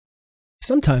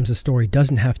Sometimes a story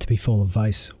doesn't have to be full of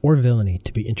vice or villainy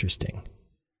to be interesting.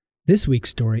 This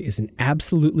week's story is an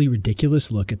absolutely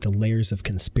ridiculous look at the layers of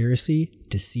conspiracy,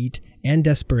 deceit, and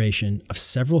desperation of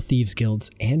several thieves' guilds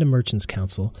and a merchants'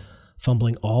 council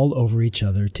fumbling all over each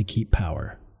other to keep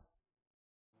power.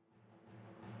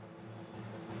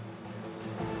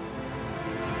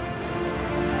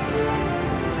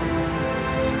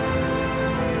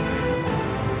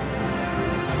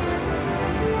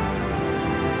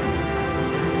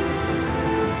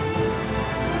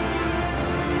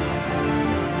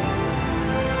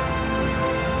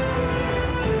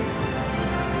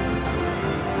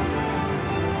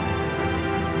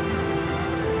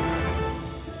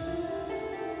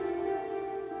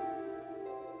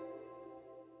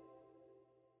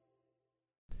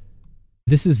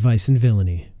 This is Vice and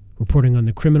Villainy. Reporting on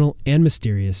the criminal and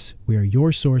mysterious, we are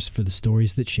your source for the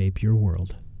stories that shape your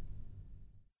world.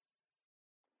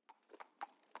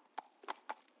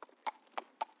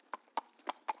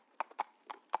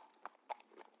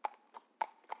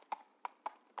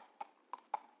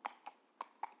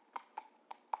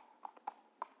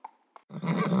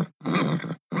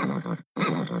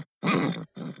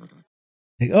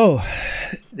 Oh,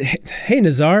 hey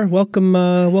Nazar, welcome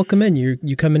in.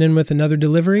 You coming in with another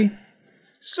delivery?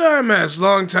 Simas,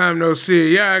 long time no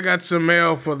see. Yeah, I got some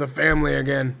mail for the family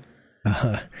again.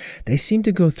 They seem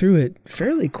to go through it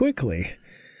fairly quickly.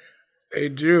 They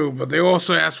do, but they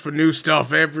also ask for new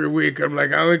stuff every week. I'm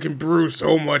like, I only can brew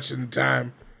so much in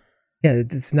time. Yeah,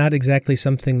 it's not exactly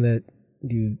something that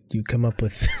you come up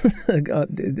with.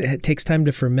 It takes time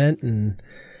to ferment and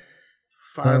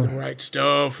find the right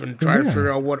stuff and try to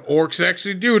figure out what orcs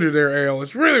actually do to their ale.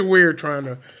 It's really weird trying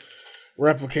to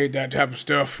replicate that type of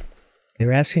stuff.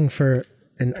 They're asking for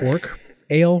an orc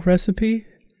ale recipe?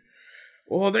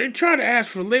 Well, they try to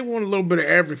ask for, they want a little bit of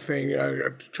everything.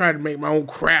 I try to make my own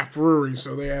craft brewery,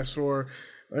 so they ask for,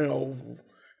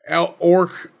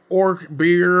 orc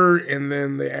beer, and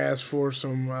then they ask for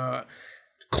some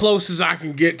close as I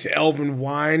can get to elven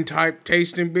wine type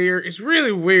tasting beer. It's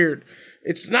really weird.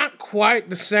 It's not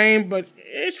quite the same, but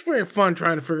it's very fun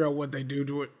trying to figure out what they do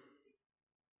to it.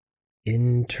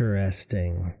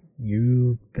 Interesting.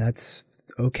 That's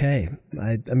okay.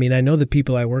 I mean, I know the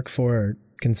people I work for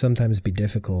can sometimes be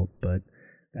difficult, but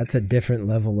that's a different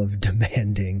level of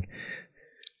demanding.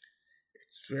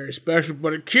 It's very special,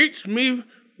 but it keeps me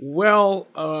well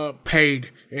paid,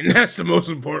 and that's the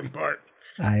most important part.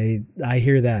 I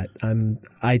hear that.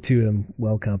 I too am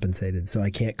well compensated, so I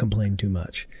can't complain too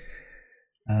much.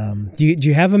 Do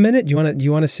you have a minute? Do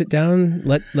you want to sit down,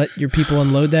 let your people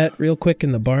unload that real quick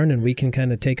in the barn, and we can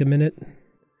kind of take a minute?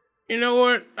 You know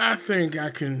what? I think I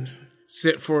can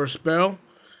sit for a spell.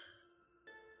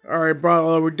 All right, brought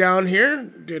all the way down here.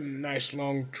 Did a nice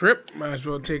long trip. Might as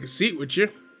well take a seat with you.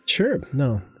 Sure.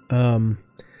 No.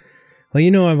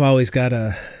 Well, I've always got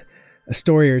a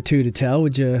story or two to tell.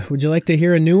 Would you like to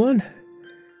hear a new one?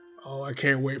 Oh, I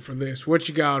can't wait for this. What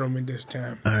you got on me this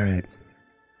time? All right.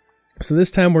 So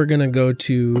this time we're going to go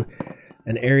to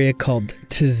an area called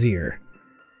Tazir.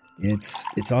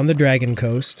 It's on the Dragon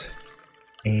Coast,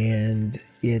 and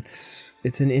it's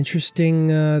an interesting.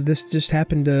 This just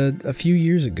happened a few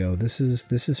years ago. This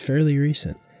is fairly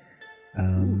recent.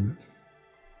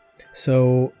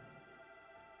 So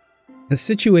the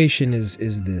situation is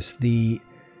this: the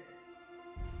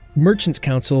Merchants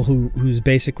Council, who's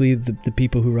basically the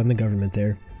people who run the government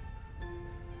there,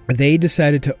 they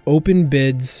decided to open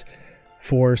bids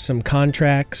for some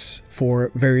contracts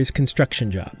for various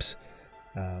construction jobs.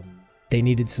 They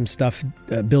needed some stuff,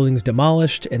 buildings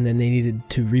demolished, and then they needed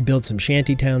to rebuild some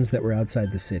shanty towns that were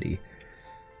outside the city.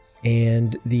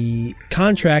 And the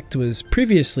contract was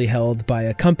previously held by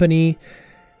a company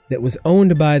that was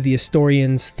owned by the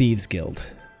Astorians Thieves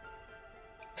Guild.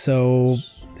 So,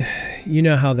 you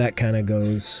know how that kind of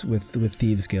goes with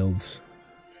Thieves Guilds.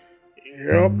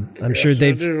 Yep. I'm sure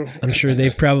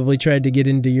they've probably tried to get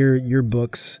into your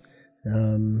books,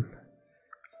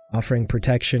 offering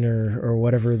protection or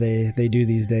whatever they do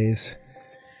these days.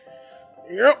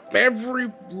 Yep, every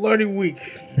bloody week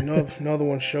another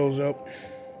one shows up.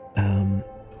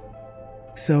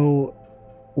 So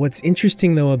what's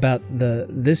interesting though about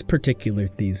this particular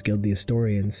Thieves Guild, the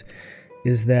Astorians,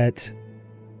 is that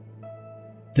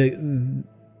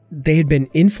they had been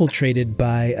infiltrated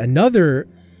by another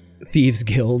Thieves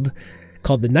Guild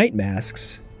called the Night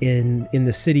Masks in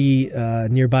the city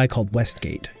nearby called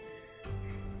Westgate.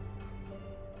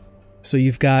 So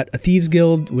you've got a Thieves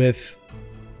Guild with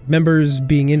members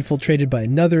being infiltrated by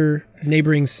another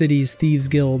neighboring city's Thieves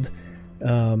Guild.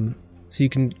 So you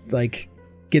can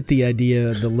get the idea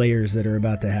of the layers that are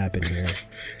about to happen here.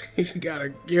 You got a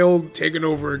guild taking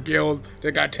over a guild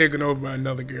that got taken over by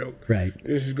another guild. Right.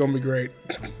 This is gonna be great.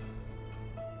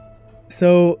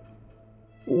 So,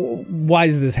 why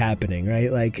is this happening,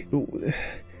 right? Like,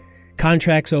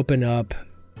 contracts open up,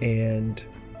 and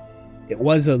it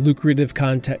was a lucrative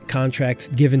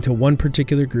contract given to one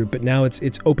particular group, but now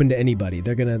it's open to anybody.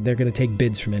 They're gonna take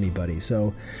bids from anybody.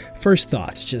 So, first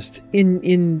thoughts, just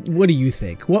in what do you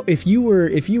think? What if you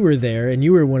were there and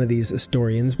you were one of these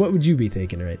Astorians? What would you be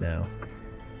thinking right now?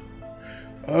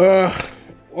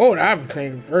 What would I be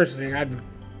thinking? First thing, I'd be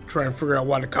trying to figure out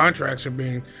why the contracts are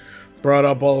being brought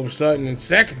up all of a sudden. And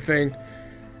second thing,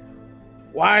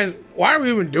 why are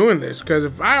we even doing this? Because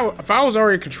if I was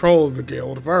already in control of the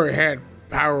guild, if I already had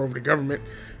power over the government,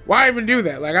 why even do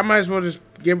that? Like, I might as well just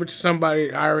give it to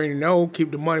somebody I already know, keep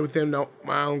the money within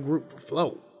my own group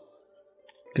afloat.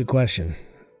 Good question.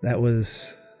 That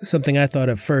was something I thought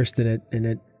of first, and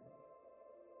it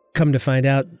come to find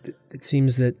out, it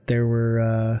seems that there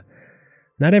were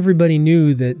not everybody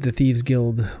knew that the Thieves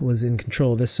Guild was in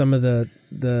control. Some of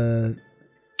the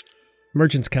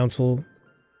Merchants Council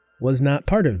was not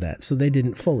part of that, so they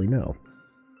didn't fully know.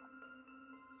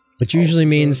 Which usually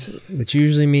means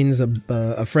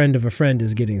a friend of a friend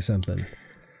is getting something.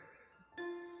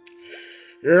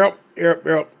 Yep.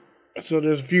 So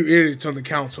there's a few idiots on the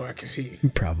council, I can see.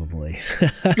 Probably.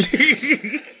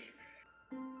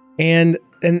 And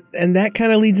that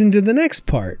kind of leads into the next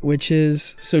part, which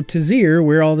is, so Tazir,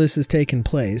 where all this is taking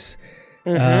place,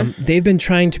 they've been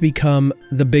trying to become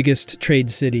the biggest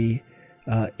trade city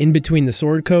in between the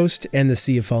Sword Coast and the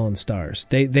Sea of Fallen Stars.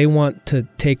 They want to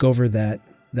take over that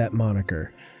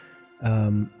moniker.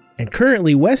 And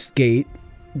currently Westgate,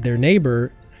 their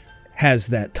neighbor, has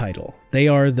that title. They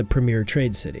are the premier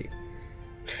trade city.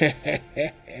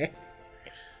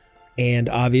 And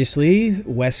obviously,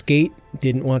 Westgate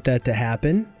didn't want that to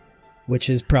happen, which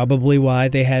is probably why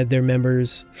they had their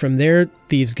members from their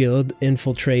Thieves Guild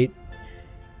infiltrate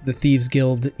the Thieves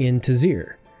Guild in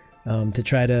Tazir, to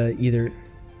try to either,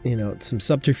 some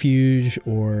subterfuge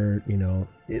or,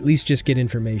 at least just get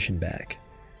information back.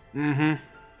 And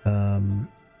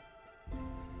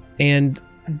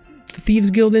the Thieves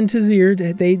Guild in Tazir,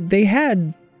 they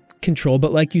had control,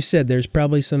 but like you said, there's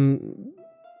probably some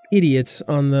idiots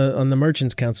on the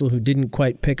Merchants Council who didn't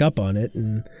quite pick up on it,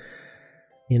 and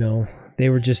they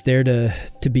were just there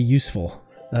to be useful.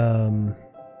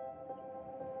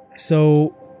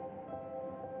 So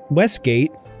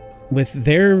Westgate, with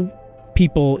their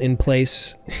people in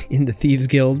place in the Thieves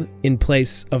Guild, in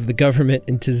place of the government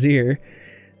in Tazir,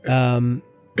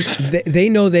 they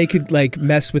know they could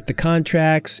mess with the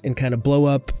contracts and kind of blow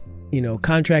up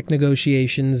contract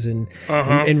negotiations and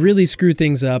really screw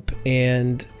things up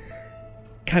and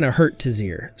kind of hurt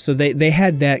Tazir. So they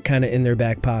had that kind of in their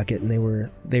back pocket, and they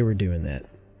were doing that.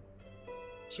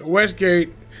 So Westgate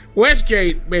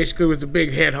basically was the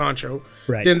big head honcho.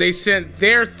 Right. Then they sent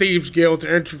their Thieves Guild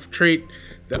to infiltrate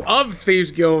the other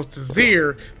Thieves Guild,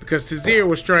 Tazir, because Tazir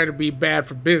was trying to be bad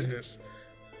for business.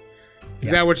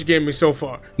 Is that what you gave me so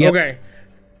far? Yep. Okay.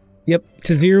 Yep.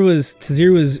 Tazir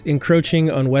was encroaching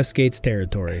on Westgate's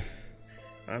territory.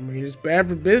 I mean, it's bad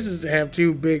for business to have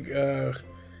two big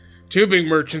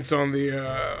merchants on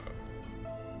the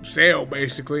sale,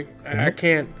 basically.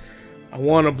 Mm-hmm. I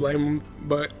want to blame them,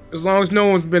 but as long as no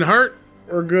one's been hurt,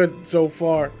 we're good so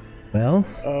far. Well,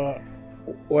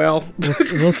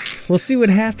 we'll see what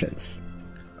happens.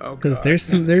 Because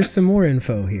there's some more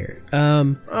info here.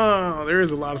 There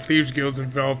is a lot of Thieves Guilds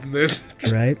involved in this.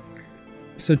 Right.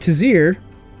 So Tazir,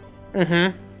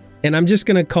 and I'm just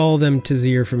gonna call them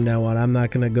Tazir from now on. I'm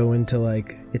not gonna go into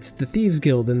it's the Thieves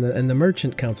Guild and the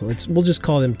Merchant Council. We'll just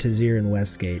call them Tazir and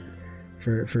Westgate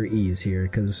for ease here.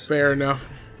 Because fair enough.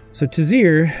 So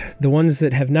Tazir, the ones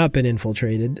that have not been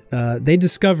infiltrated, they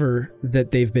discover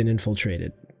that they've been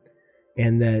infiltrated,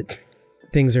 and that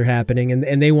things are happening,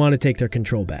 and they want to take their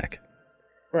control back.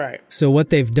 Right. So what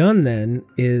they've done then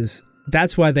is,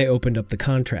 that's why they opened up the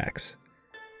contracts.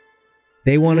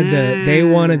 They wanted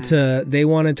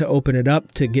to open it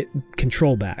up to get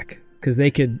control back, because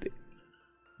they could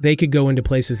go into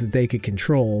places that they could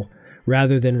control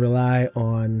rather than rely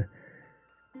on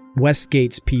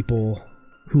Westgate's people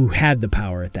who had the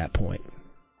power at that point.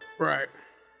 Right.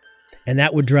 And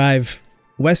that would drive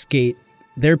Westgate,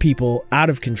 their people, out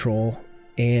of control,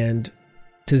 and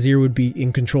Tazir would be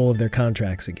in control of their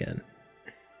contracts again.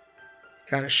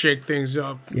 Kind of shake things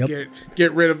up. Yep.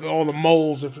 Get rid of all the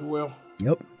moles, if you will.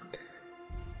 Yep.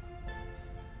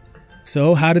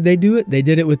 So how did they do it? They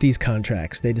did it with these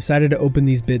contracts. They decided to open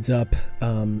these bids up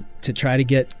to try to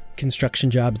get construction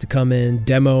jobs to come in,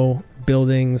 demo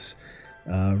buildings,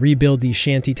 rebuild these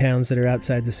shanty towns that are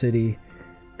outside the city,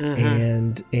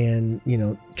 and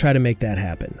try to make that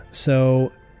happen.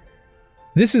 So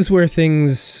this is where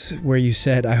you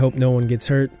said, I hope no one gets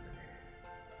hurt.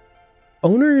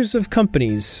 Owners of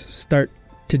companies start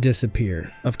to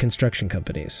disappear, of construction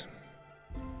companies.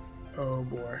 Oh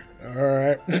boy. All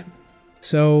right.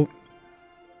 So,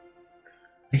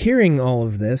 hearing all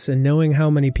of this and knowing how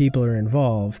many people are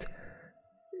involved,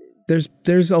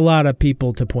 there's a lot of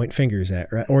people to point fingers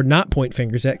at, right? Or not point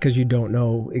fingers at, because you don't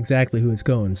know exactly who it's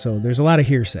going. So there's a lot of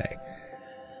hearsay.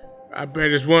 I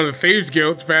bet it's one of the Thieves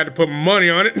Guilds if I had to put money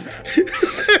on it.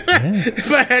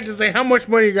 If I had to say how much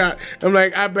money you got, I'm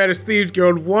like, I bet it's Thieves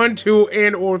Guild 1, 2,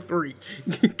 and or 3.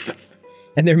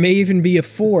 And there may even be a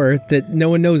 4 that no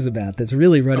one knows about that's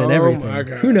really running everything. My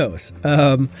God. Who knows?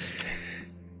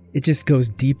 It just goes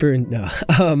deeper and no.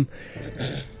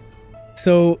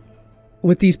 So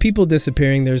with these people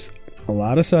disappearing, there's a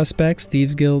lot of suspects.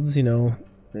 Thieves Guilds,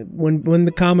 when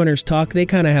the commoners talk, they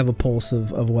kind of have a pulse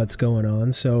of what's going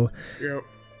on. So, yep.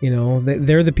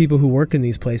 They're the people who work in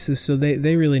these places, so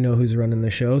they really know who's running the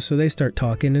show. So they start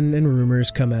talking, and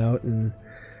rumors come out, and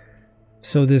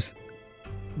so these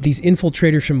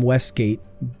infiltrators from Westgate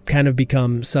kind of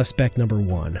become suspect number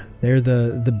 1. They're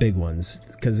the big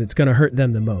ones because it's going to hurt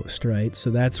them the most, right? So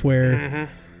that's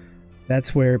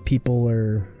where people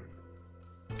are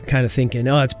kind of thinking,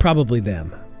 oh, it's probably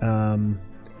them.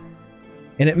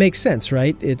 And it makes sense,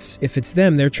 right? If it's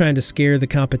them, they're trying to scare the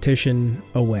competition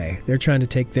away. They're trying to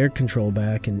take their control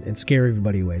back and scare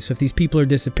everybody away. So if these people are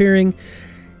disappearing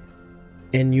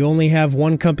and you only have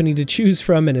one company to choose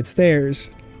from and it's theirs,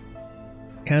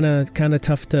 kind of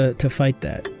tough to fight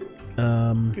that.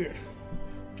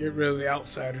 Get rid of the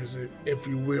outsiders, if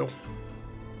you will.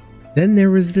 Then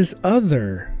there was this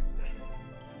other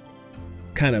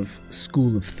kind of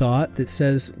school of thought that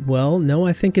says, well, no,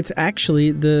 I think it's actually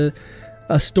the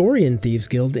Astorian Thieves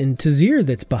Guild in Tazir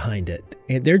that's behind it.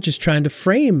 And they're just trying to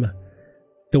frame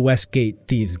the Westgate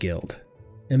Thieves Guild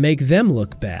and make them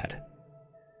look bad.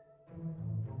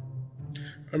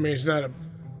 I mean, it's not a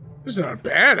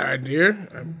bad idea.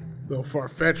 I'm a little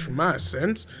far-fetched from my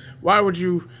sense. Why would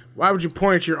you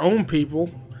point at your own people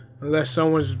unless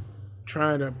someone's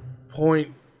trying to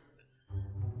point?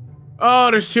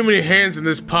 Oh, there's too many hands in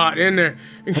this pot, isn't there?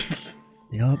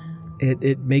 Yup.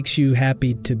 It makes you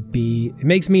happy to be. It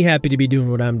makes me happy to be doing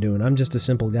what I'm doing. I'm just a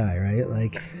simple guy, right?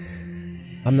 Like,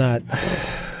 I'm not.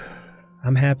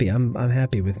 I'm happy. I'm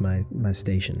happy with my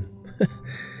station.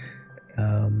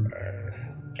 And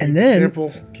then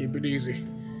simple, keep it easy.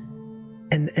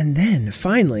 And then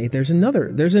finally, there's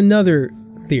another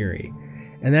theory,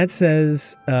 and that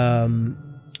says that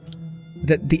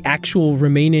the actual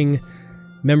remaining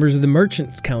members of the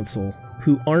Merchants Council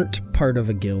who aren't part of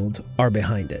a guild are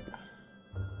behind it,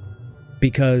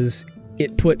 because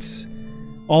it puts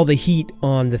all the heat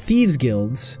on the Thieves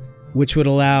Guilds, which would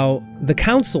allow the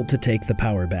council to take the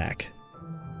power back.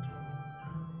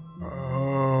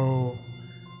 Oh,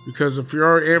 because if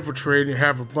you're infiltrating and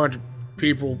have a bunch of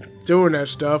people doing that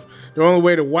stuff, the only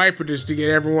way to wipe it is to get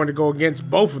everyone to go against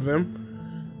both of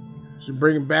them. So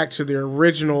bring it back to the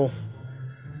original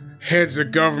heads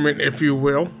of government, if you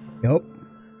will. Yep.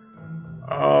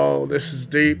 Oh, this is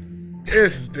deep.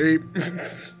 This is deep.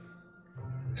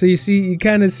 So you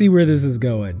kind of see where this is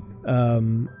going.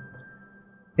 And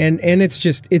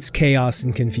it's chaos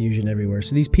and confusion everywhere.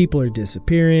 So these people are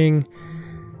disappearing.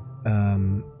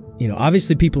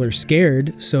 Obviously people are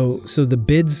scared. So the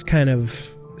bids kind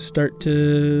of start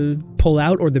to pull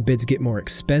out, or the bids get more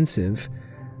expensive.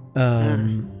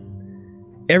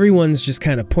 Everyone's just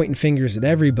kind of pointing fingers at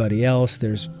everybody else.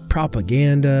 There's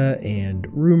propaganda and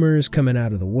rumors coming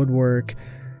out of the woodwork.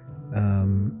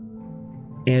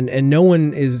 And no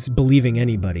one is believing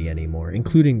anybody anymore,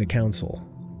 including the council,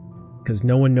 because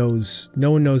no one knows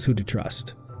who to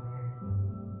trust.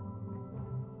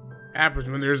 Happens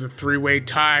when there's a 3-way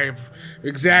tie of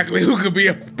exactly who could be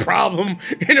a problem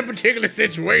in a particular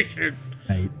situation.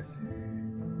 Right.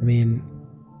 I mean,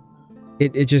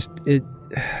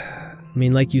 I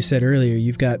mean, like you said earlier,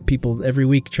 you've got people every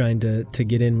week trying to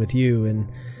get in with you, and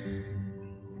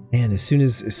as soon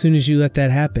as you let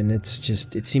that happen, it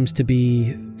seems to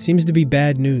be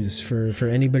bad news for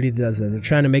anybody that does that. They're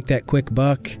trying to make that quick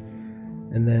buck,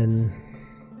 and then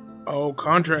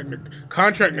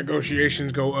contract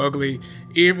negotiations go ugly,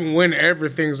 even when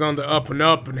everything's on the up and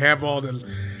up and have all the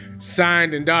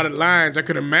signed and dotted lines. I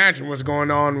could imagine what's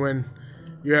going on when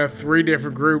you have 3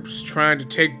 different groups trying to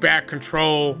take back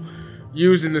control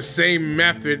using the same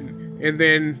method, and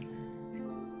then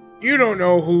you don't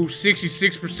know who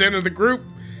 66% of the group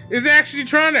is actually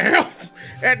trying to help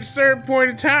at a certain point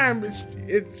in time. It's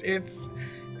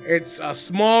a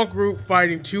small group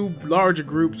fighting two larger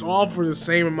groups, all for the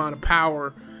same amount of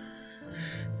power.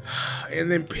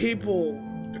 And then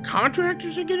the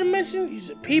contractors are getting missing.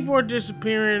 People are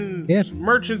disappearing. Yeah.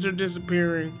 Merchants are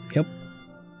disappearing. Yep.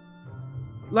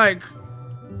 Like,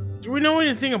 do we know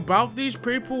anything about these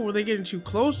people? Were they getting too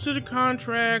close to the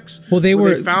contracts? Well,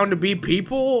 were they found to be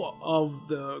people of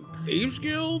the Thieves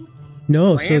Guild?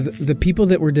 No, Plants? so the people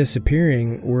that were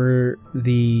disappearing were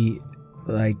the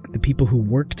people who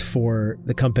worked for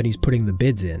the companies putting the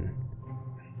bids in.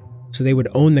 So they would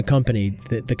own the company,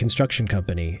 the construction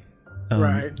company.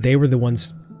 Right. They were the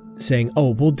ones saying,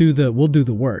 "Oh, we'll do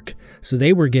the work." So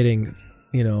they were getting,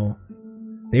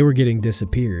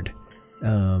 disappeared,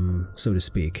 so to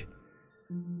speak.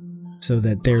 So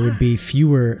that there would be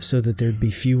fewer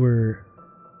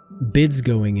bids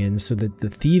going in, so that the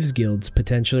Thieves Guilds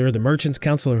potentially, or the Merchants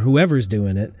Council, or whoever's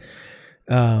doing it,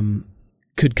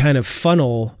 could kind of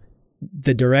funnel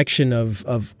the direction of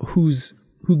who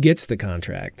gets the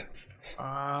contract,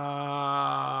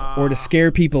 or to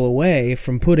scare people away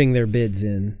from putting their bids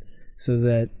in, so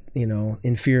that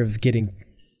in fear of getting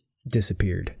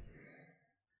disappeared.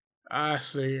 I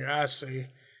see.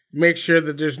 Make sure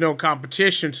that there's no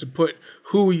competition to put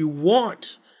who you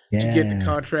want to get the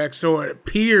contract, so it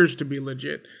appears to be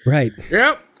legit. Right.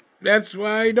 Yep. That's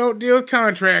why I don't deal with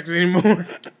contracts anymore.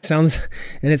 I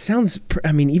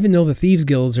mean, even though the Thieves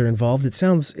Guilds are involved, it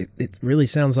really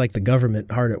sounds like the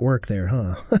government hard at work there,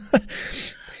 huh?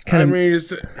 At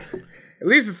least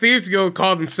the Thieves Guild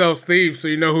call themselves thieves, so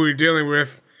you know who you're dealing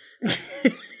with.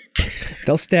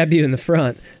 They'll stab you in the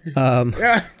front.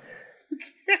 Yeah.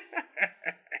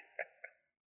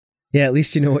 Yeah, at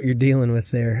least you know what you're dealing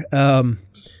with there. Go ahead.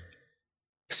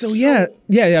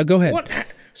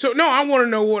 I want to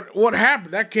know what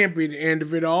happened. That can't be the end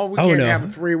of it all. We can't have a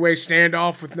three-way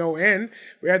standoff with no end.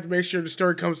 We have to make sure the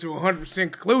story comes to a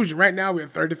 100% conclusion. Right now, we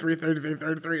have 33.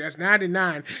 That's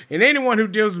 99. And anyone who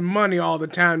deals with money all the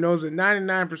time knows that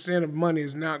 99% of money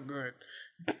is not good.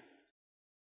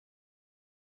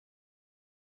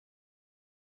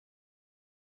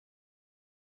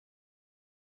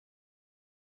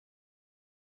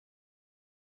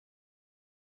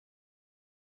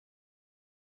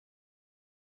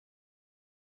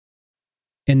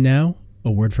 And now, a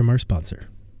word from our sponsor.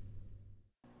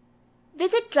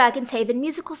 Visit Dragon's Haven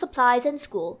Musical Supplies and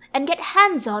School and get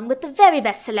hands-on with the very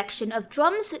best selection of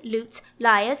drums, lutes,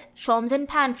 lyres, shawms, and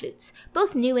pan flutes,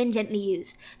 both new and gently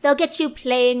used. They'll get you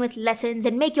playing with lessons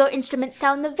and make your instruments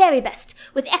sound the very best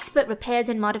with expert repairs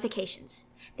and modifications.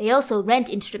 They also rent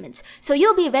instruments, so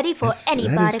you'll be ready for any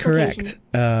bardic occasion.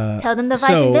 Tell them the Vice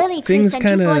and Billy crew sent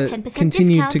you for a 10%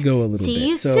 continued discount. to go a little See bit.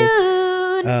 you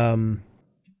soon!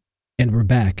 And we're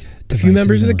back. A few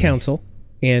members of the council,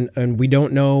 and we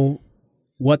don't know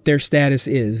what their status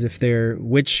is, if they're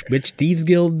which Thieves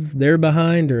Guilds they're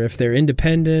behind, or if they're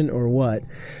independent or what.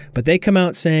 But they come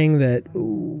out saying that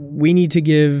we need to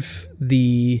give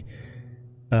the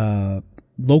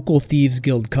local Thieves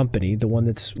Guild company, the one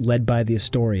that's led by the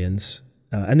Astorians,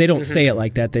 and they don't say it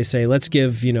like that. They say, let's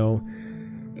give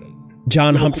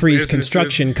John Humphrey's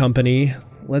construction company.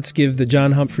 Let's give the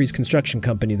John Humphrey's construction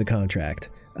company the contract.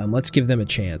 Let's give them a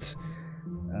chance.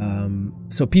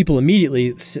 So people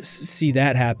immediately see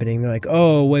that happening. They're like,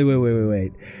 oh,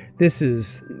 wait.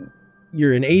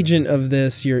 You're an agent of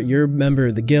this. You're a member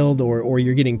of the guild, or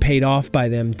you're getting paid off by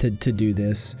them to do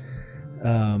this.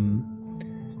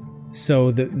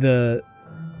 So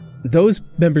those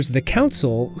members of the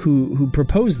council who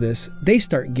propose this, they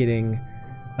start getting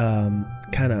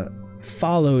kind of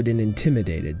followed and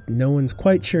intimidated. No one's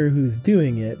quite sure who's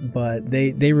doing it, but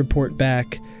they report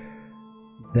back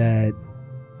that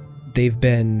they've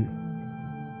been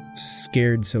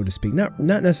scared, so to speak. Not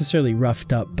necessarily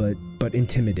roughed up, but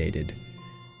intimidated.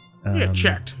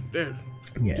 Checked.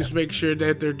 Just make sure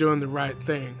that they're doing the right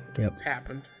thing. Yep. It's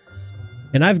happened.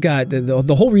 And I've got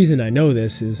the whole reason I know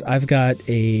this is I've got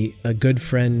a good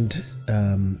friend.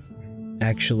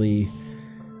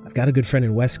 I've got a good friend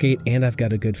in Westgate, and I've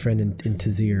got a good friend in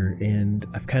Tazir, and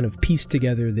I've kind of pieced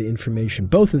together the information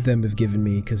both of them have given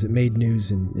me, because it made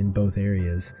news in both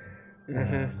areas.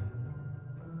 And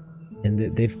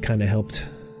they've kind of helped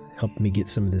me get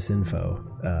some of this info.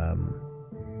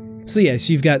 So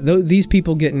you've got these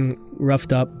people getting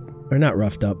roughed up, or not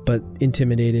roughed up, but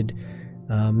intimidated.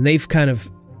 They've kind of,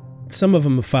 some of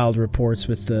them have filed reports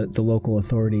with the local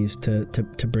authorities to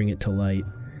bring it to light.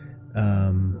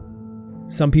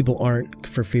 Some people aren't,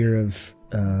 for fear of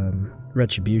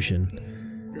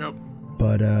retribution. Yep.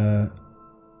 But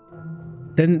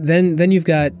Then you've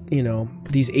got,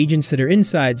 these agents that are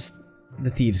inside the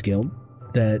Thieves Guild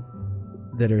that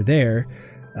are there.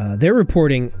 They're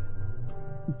reporting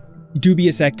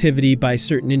dubious activity by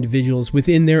certain individuals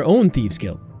within their own Thieves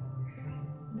Guild.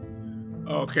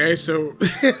 Okay, so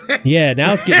yeah,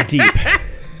 now it's getting deep.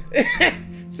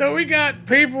 So we got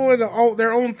people in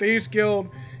their own Thieves Guild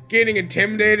getting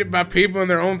intimidated by people in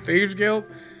their own Thieves Guild.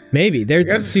 Maybe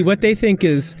see what they think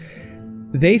is,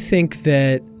 they think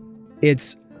that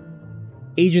it's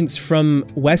agents from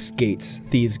Westgate's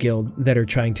Thieves Guild that are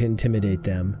trying to intimidate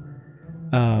them.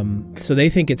 So they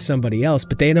think it's somebody else,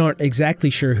 but they aren't exactly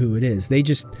sure who it is.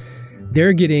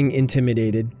 They're getting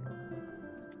intimidated.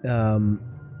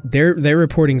 They're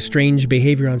reporting strange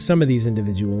behavior on some of these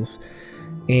individuals,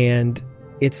 and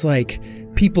it's like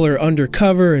people are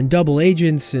undercover and double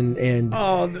agents and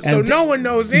no one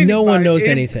knows anybody. No one knows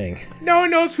anything. No one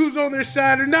knows who's on their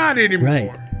side or not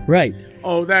anymore. Right.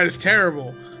 Oh, that is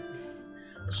terrible.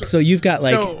 So you've got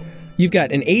you've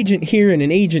got an agent here and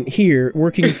an agent here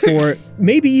working for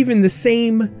maybe even the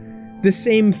same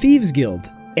Thieves Guild,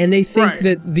 and they think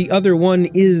that the other one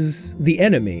is the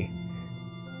enemy.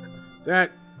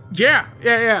 That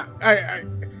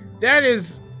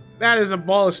is a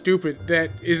ball of stupid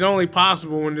that is only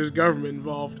possible when there's government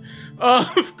involved.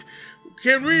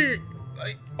 Can we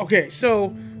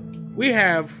so we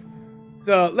have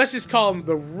let's just call them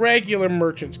the regular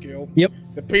Merchants Guild. Yep.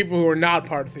 The people who are not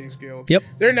part of Thieves Guild. Yep.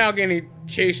 They're now getting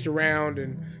chased around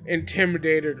and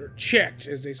intimidated or checked,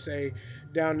 as they say,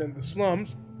 down in the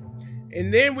slums.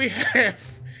 And then we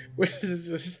have, which is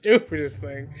the stupidest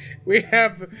thing, we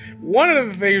have one of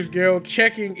the Thieves Guild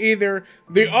checking either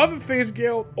the other Thieves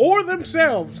Guild or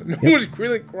themselves. No one's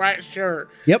really quite sure.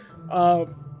 Yep.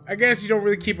 I guess you don't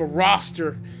really keep a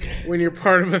roster when you're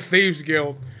part of a Thieves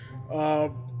Guild.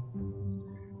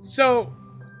 So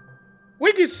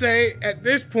we could say at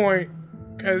this point,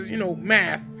 because,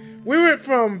 math, we went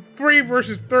from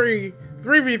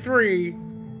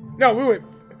 3v3, no, we went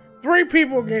 3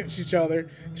 people against each other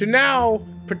to now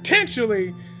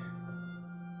potentially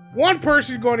one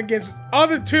person going against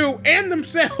other 2 and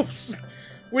themselves,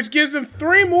 which gives them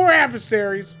 3 more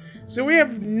adversaries. So we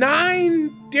have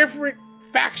 9 different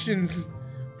factions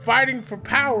fighting for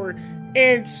power,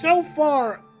 and so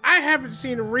far I haven't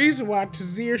seen a reason why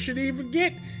Tazir should even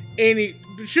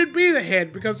should be the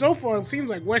head, because so far it seems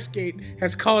like Westgate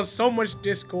has caused so much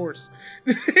discourse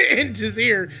in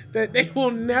Tazir that they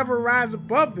will never rise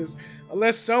above this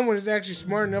unless someone is actually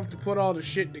smart enough to put all the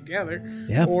shit together,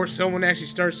 or someone actually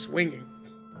starts swinging.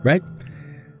 Right.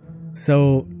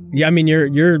 So yeah, I mean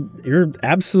you're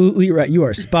absolutely right. You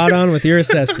are spot on with your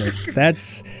assessment.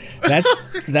 That's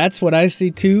what I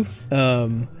see too.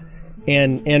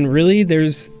 And really,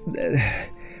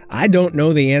 I don't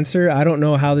know the answer. I don't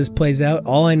know how this plays out.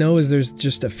 All I know is there's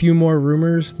just a few more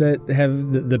rumors that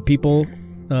have the people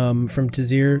from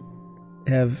Tazir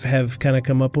have kind of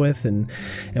come up with, and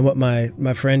what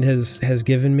my friend has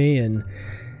given me. And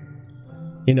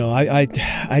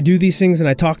I do these things and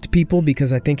I talk to people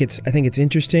because I think it's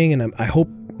interesting, and I hope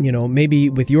maybe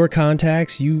with your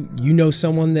contacts you know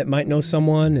someone that might know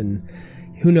someone, and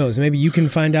who knows, maybe you can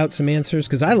find out some answers,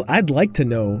 because I'd like to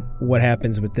know what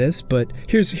happens with this. But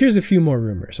here's a few more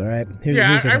rumors, all right?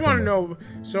 I want to know,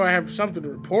 so I have something to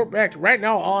report back to. Right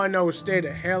now, all I know is stay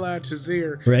the hell out of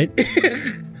Tazir. Right.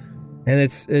 And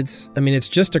it's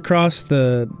just across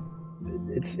the.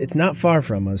 It's not far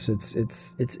from us.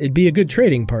 It'd be a good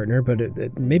trading partner,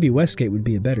 but maybe Westgate would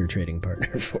be a better trading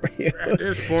partner for you. At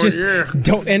this point, just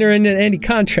don't enter into any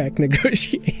contract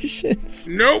negotiations.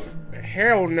 Nope.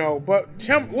 Hell no. But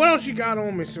tell me, what else you got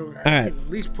on me so I can at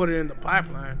least put it in the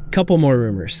pipeline? Couple more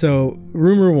rumors. So,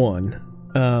 rumor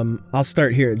 1, I'll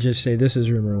start here. Just say this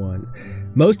is rumor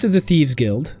 1. Most of the Thieves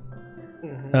Guild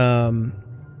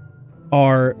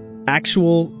are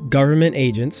actual government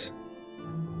agents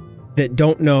that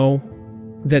don't know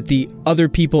that the other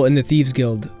people in the Thieves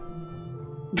Guild.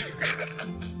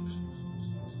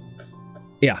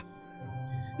 Yeah.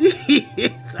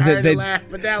 Sorry to laugh,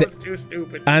 but that was too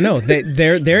stupid. I know.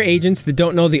 They're agents that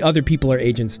don't know the other people are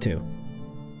agents too.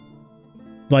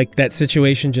 Like that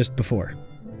situation just before.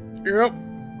 Yep.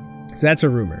 So that's a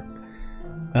rumor.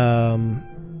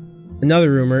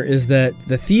 Another rumor is that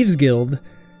the Thieves Guild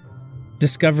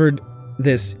discovered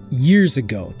this years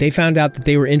ago. They found out that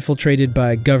they were infiltrated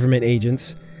by government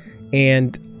agents,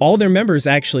 and all their members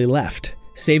actually left,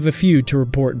 save a few to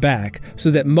report back,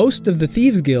 so that most of the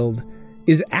Thieves Guild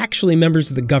is actually members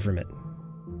of the government.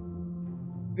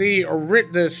 The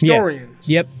Astorians.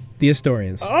 Yep, the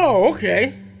Astorians. Oh,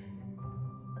 okay.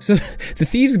 So the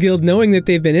Thieves Guild, knowing that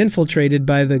they've been infiltrated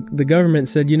by the government,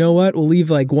 said, you know what, we'll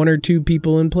leave like 1 or 2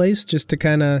 people in place just to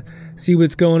kind of see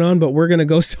what's going on, but we're going to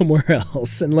go somewhere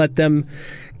else and let them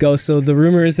go. So the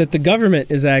rumor is that the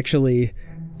government is actually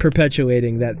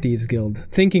perpetuating that Thieves Guild,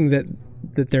 thinking that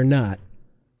they're not.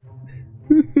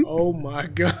 Oh my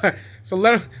God. So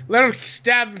let them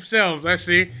stab themselves, I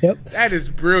see. Yep. That is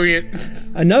brilliant.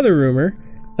 Another rumor,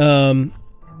 the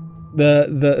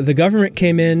government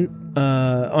came in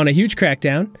on a huge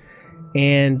crackdown,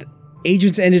 and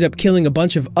agents ended up killing a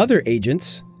bunch of other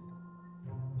agents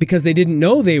because they didn't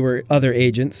know they were other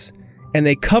agents, and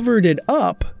they covered it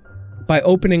up by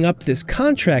opening up this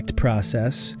contract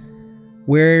process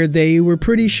where they were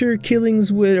pretty sure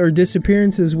killings or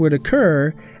disappearances would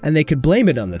occur, and they could blame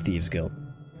it on the Thieves Guild.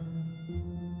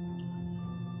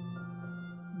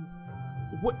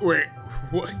 Wait,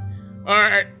 what? All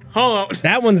right, hold on.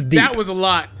 That one's deep. That was a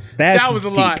lot. That was a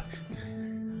lot.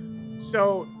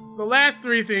 So the last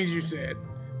 3 things you said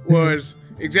was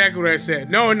exactly what I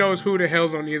said. No one knows who the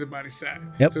hell's on either body's side.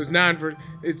 Yep. So it's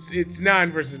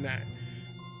 9 versus 9.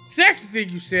 Second thing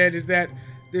you said is that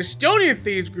the Estonian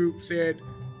Thieves group said,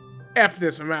 F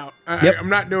this, I'm out. I'm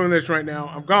not doing this right now.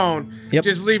 I'm gone. Yep.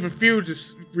 Just leave a few to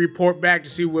report back to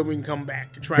see when we can come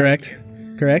back and try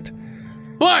again. Correct.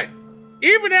 But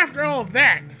even after all of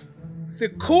that, the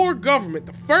core government,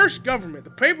 the first government, the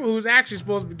people who's actually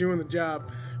supposed to be doing the job,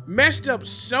 messed up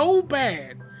so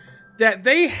bad that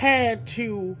they had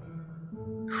to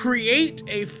create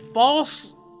a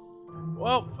false,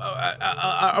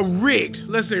 a rigged,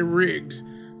 let's say rigged,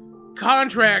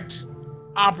 contract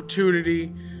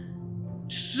opportunity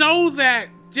so that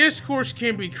discourse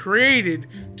can be created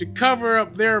to cover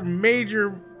up their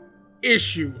major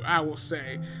issue, I will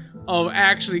say, of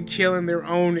actually killing their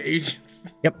own agents.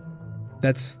 Yep.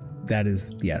 That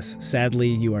is, yes. Sadly,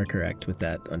 you are correct with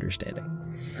that understanding.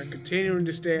 I'm continuing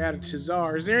to stay out of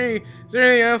Chazar. Is there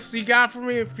anything else you got for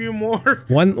me? A few more?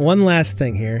 One last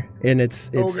thing here, and it's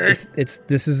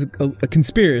this is a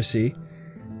conspiracy.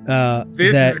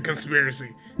 This is a conspiracy.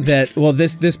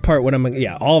 This part,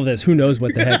 all of this, who knows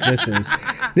what the heck this is.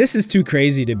 This is too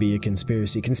crazy to be a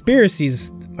conspiracy.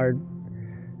 Conspiracies are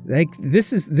like,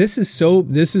 this is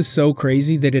so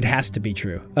crazy that it has to be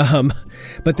true.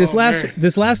 But this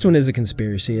last one is a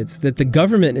conspiracy. It's that the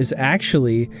government is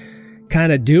actually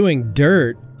kind of doing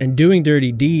dirt and doing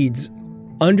dirty deeds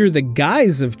under the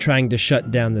guise of trying to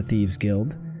shut down the Thieves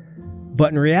Guild.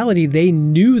 But in reality, they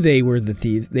knew they were the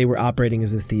thieves. They were operating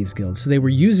as the Thieves Guild. So they were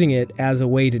using it as a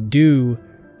way to do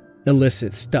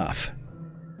illicit stuff.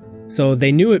 So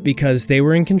they knew it because they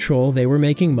were in control. They were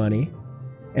making money.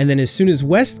 And then as soon as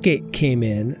Westgate came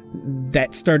in,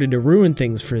 that started to ruin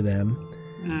things for them.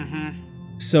 Mm-hmm.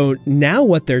 So now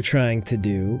what they're trying to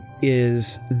do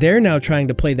is they're now trying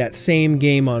to play that same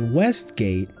game on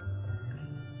Westgate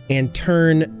and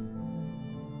turn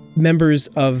members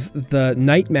of the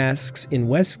Night Masks in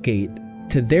Westgate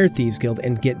to their Thieves Guild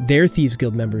and get their Thieves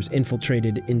Guild members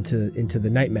infiltrated into the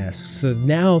Night Masks. So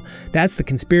now that's the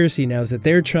conspiracy now, is that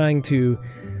they're trying to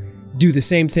do the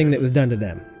same thing that was done to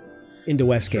them into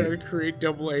Westgate. Try to create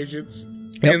double agents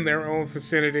in their own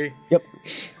vicinity. Yep.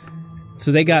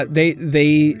 So they got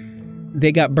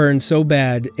burned so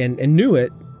bad and knew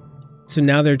it. So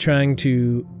now they're trying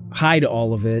to hide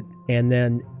all of it and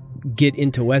then get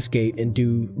into Westgate and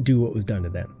do what was done to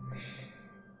them.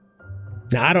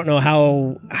 Now, I don't know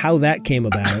how that came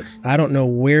about. I don't know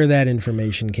where that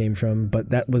information came from, but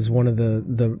that was one of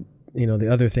the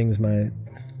other things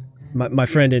my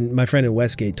friend in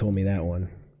Westgate told me that one.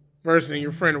 First thing,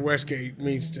 your friend in Westgate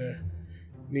needs to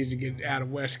get out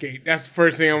of Westgate. That's the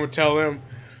first thing I'm gonna tell them.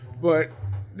 But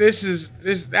that's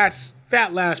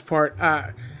that last part.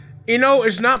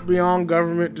 It's not beyond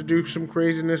government to do some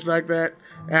craziness like that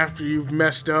after you've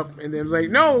messed up and then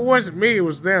like, no, it wasn't me, it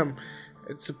was them.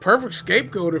 It's a perfect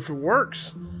scapegoat if it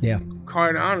works. Yeah.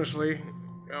 Quite honestly,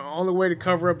 the only way to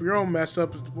cover up your own mess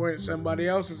up is to point at somebody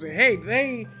else and say, hey,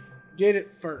 they did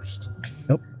it first.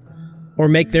 Nope. Or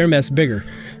make their mess bigger.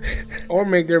 Or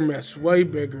make their mess way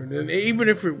bigger. And even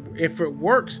if it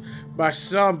works by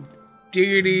some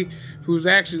deity who's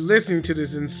actually listening to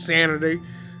this insanity,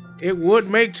 it would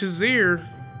make Chazir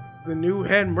the new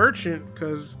head merchant,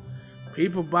 because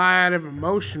people buy out of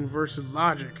emotion versus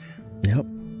logic. Yep.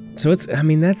 So it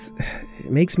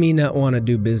makes me not want to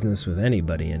do business with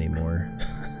anybody anymore.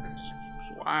 That's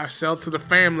why I sell to the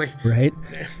family. Right?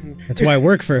 That's why I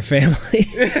work for a family.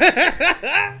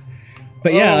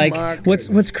 But yeah,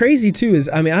 what's crazy too is,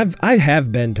 I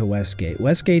have been to Westgate.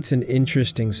 Westgate's an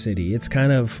interesting city. It's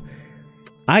kind of,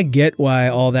 I get why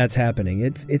all that's happening.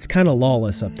 It's kind of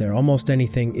lawless up there. Almost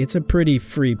anything. It's a pretty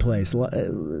free place.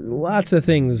 Lots of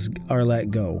things are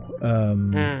let go.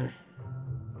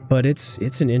 But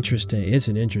it's an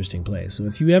interesting place. So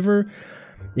if you ever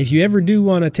do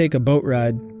want to take a boat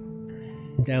ride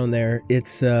down there,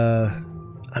 it's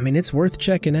it's worth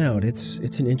checking out.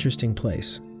 It's an interesting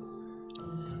place.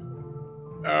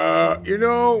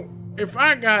 If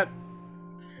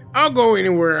I'll go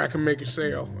anywhere I can make a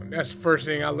sale. That's the first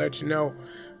thing I'll let you know.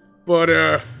 But,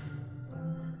 I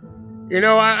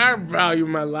value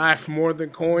my life more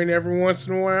than coin every once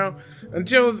in a while.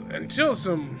 Until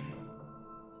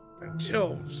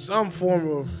some form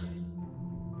of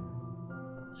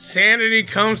sanity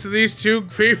comes to these two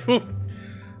people,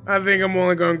 I think I'm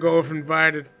only gonna go if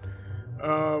invited.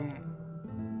 I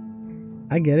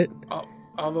get it.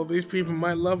 Although these people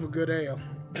might love a good ale.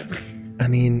 I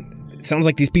mean, it sounds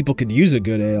like these people could use a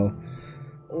good ale.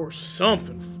 Or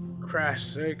something, for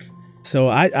Christ's sake. So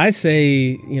I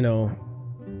say,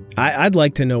 I'd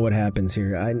like to know what happens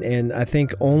here. And I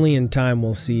think only in time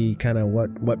we'll see kind of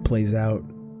what plays out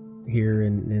here.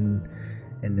 And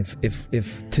if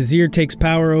Tazir takes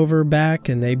power over back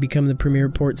and they become the premier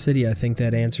port city, I think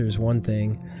that answers one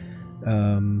thing.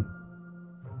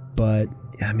 But,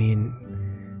 I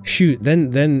mean, shoot,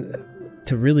 then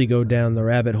to really go down the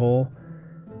rabbit hole,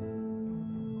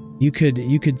 you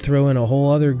could throw in a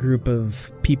whole other group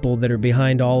of people that are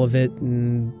behind all of it,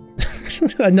 and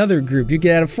another group. You could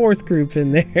add a fourth group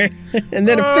in there, and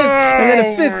then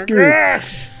a fifth group.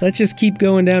 Let's just keep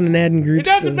going down and adding groups.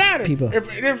 It doesn't matter. People.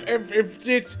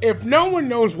 If no one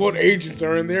knows what agents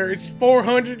are in there, it's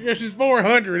 400. It's just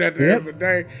 400 at the end of the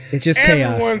day. It's just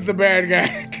chaos. Everyone's the bad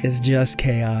guy. It's just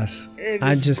chaos.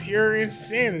 It's pure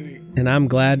insanity. And I'm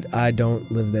glad I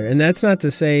don't live there. And that's not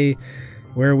to say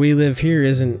where we live here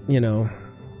isn't,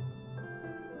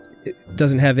 it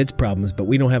doesn't have its problems, but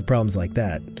we don't have problems like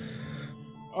that.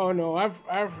 Oh no, I've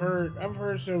heard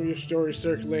some of your stories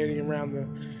circulating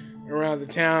around the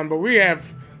town, but we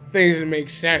have things that make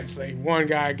sense. Like one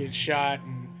guy gets shot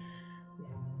and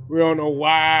we don't know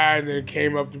why, and then it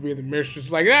came up to be the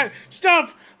mistress. Like that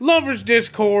stuff, lovers'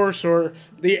 discourse, or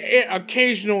the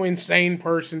occasional insane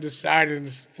person deciding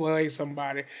to slay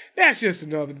somebody. That's just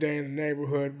another day in the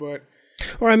neighborhood, but.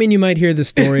 Or I mean, you might hear the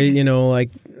story, like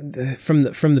from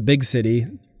the big city,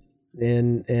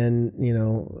 and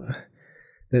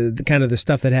the kind of the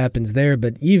stuff that happens there.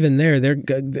 But even there,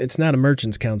 it's not a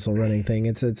merchants council running thing.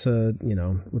 It's layers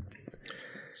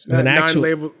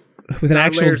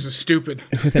of stupid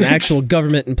with an actual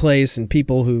government in place and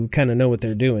people who kind of know what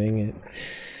they're doing. It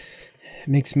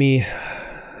makes me,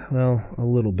 a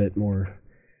little bit more.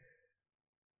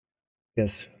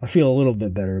 Yes, I feel a little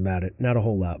bit better about it. Not a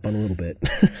whole lot, but a little bit.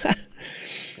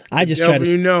 I just try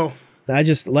to. I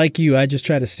just like you. I just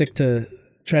try to stick to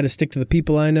the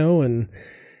people I know and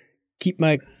keep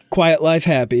my quiet life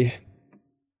happy.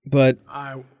 But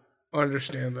I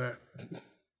understand that.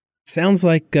 Sounds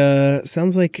like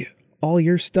all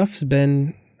your stuff's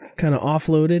been kind of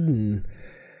offloaded, and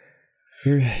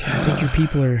I think your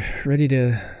people are ready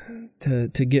to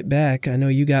get back. I know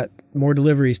you got more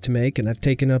deliveries to make, and I've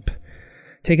taken up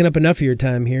enough of your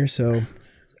time here, so.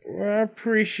 Well, I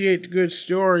appreciate the good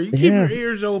story. You keep your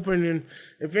ears open, and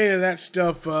if any of that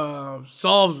stuff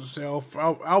solves itself,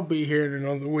 I'll be here in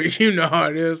another week. You know how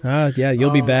it is. Yeah,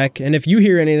 you'll be back. And if you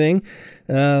hear anything,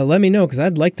 let me know, because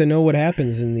I'd like to know what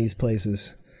happens in these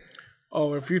places.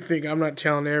 Oh, if you think I'm not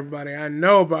telling everybody I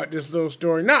know about this little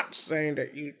story, not saying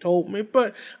that you told me,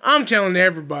 but I'm telling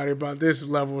everybody about this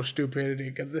level of stupidity,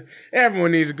 because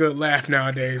everyone needs a good laugh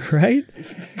nowadays. Right?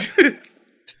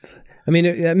 I mean,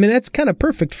 that's kind of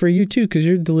perfect for you too, because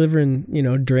you're delivering,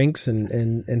 drinks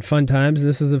and fun times.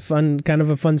 This is a fun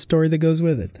story that goes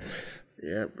with it.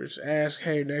 Yeah, just ask,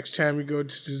 hey, next time you go to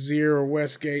Tazir or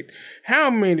Westgate, how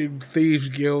many thieves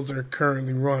guilds are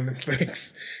currently running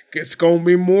things? It's gonna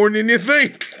be more than you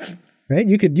think. Right?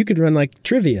 You could run like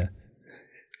trivia.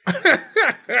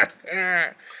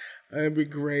 That'd be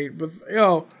great. But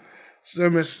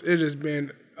Simus, it's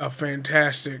been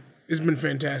fantastic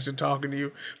talking to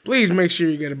you. Please make sure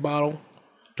you get a bottle.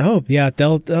 Oh yeah,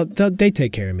 they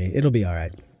take care of me. It'll be all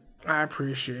right. I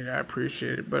appreciate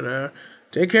it. But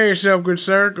take care of yourself, good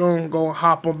sir. Go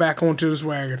hop on back onto this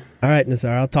wagon. All right,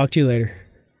 Nazar. I'll talk to you later.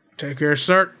 Take care,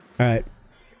 sir. All right.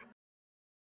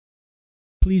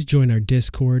 Please join our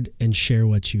Discord and share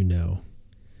what you know.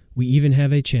 We even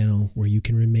have a channel where you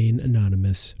can remain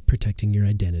anonymous, protecting your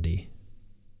identity.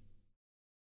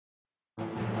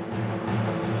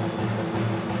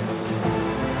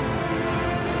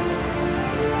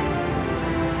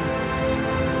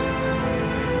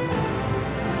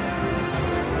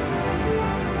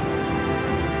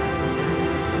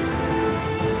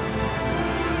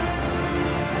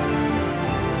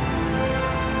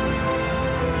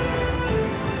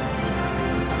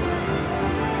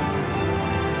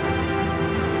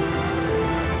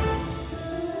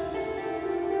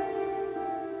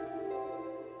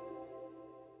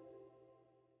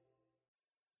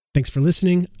 Thanks for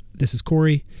listening. This is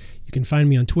Corey. You can find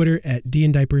me on Twitter at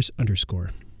 @DNDiapers_.